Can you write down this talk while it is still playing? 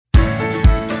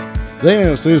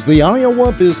This is the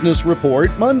Iowa Business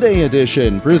Report Monday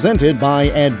edition, presented by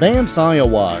Advance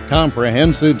Iowa,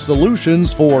 comprehensive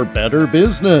solutions for better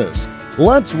business.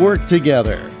 Let's work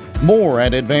together. More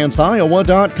at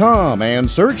advanceiowa.com and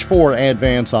search for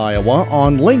Advance Iowa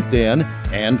on LinkedIn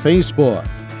and Facebook.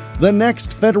 The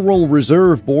next Federal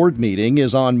Reserve Board meeting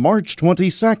is on March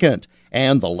 22nd,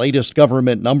 and the latest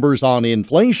government numbers on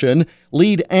inflation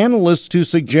lead analysts to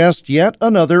suggest yet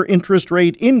another interest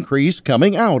rate increase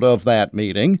coming out of that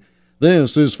meeting.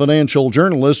 This is financial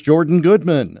journalist Jordan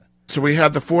Goodman. So we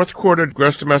had the fourth quarter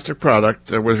gross domestic product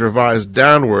that was revised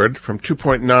downward from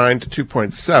 2.9 to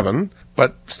 2.7,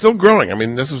 but still growing. I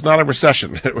mean, this is not a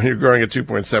recession when you're growing at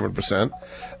 2.7%.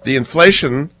 The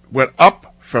inflation went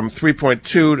up from 3.2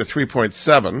 to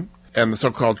 3.7, and the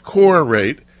so-called core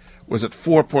rate was at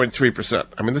 4.3%.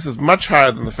 I mean, this is much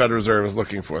higher than the Federal Reserve is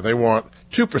looking for. They want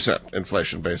 2%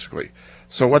 inflation, basically.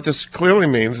 So what this clearly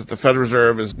means is that the Federal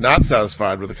Reserve is not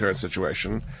satisfied with the current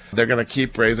situation. They're going to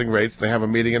keep raising rates. They have a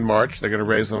meeting in March. They're going to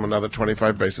raise them another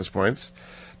 25 basis points.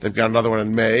 They've got another one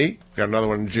in May, got another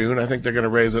one in June. I think they're going to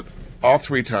raise it all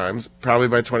three times, probably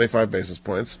by 25 basis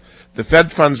points. The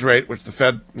Fed funds rate, which the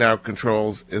Fed now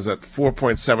controls, is at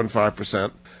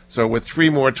 4.75%. So with three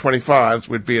more 25s,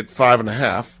 we'd be at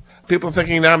 5.5%. People are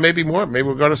thinking now maybe more, maybe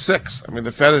we'll go to 6. I mean,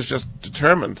 the Fed is just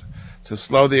determined to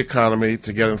slow the economy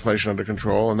to get inflation under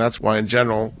control, and that's why, in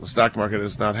general, the stock market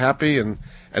is not happy and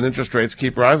interest rates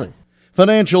keep rising.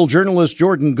 Financial journalist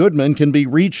Jordan Goodman can be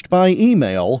reached by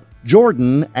email,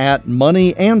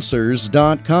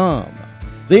 jordan@moneyanswers.com.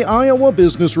 The Iowa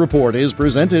Business Report is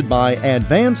presented by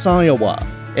Advance Iowa,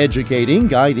 educating,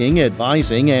 guiding,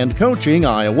 advising, and coaching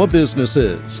Iowa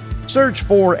businesses. Search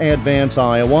for Advance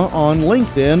Iowa on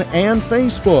LinkedIn and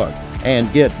Facebook,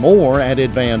 and get more at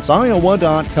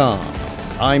advanceiowa.com.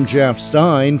 I'm Jeff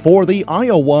Stein for the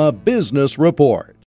Iowa Business Report.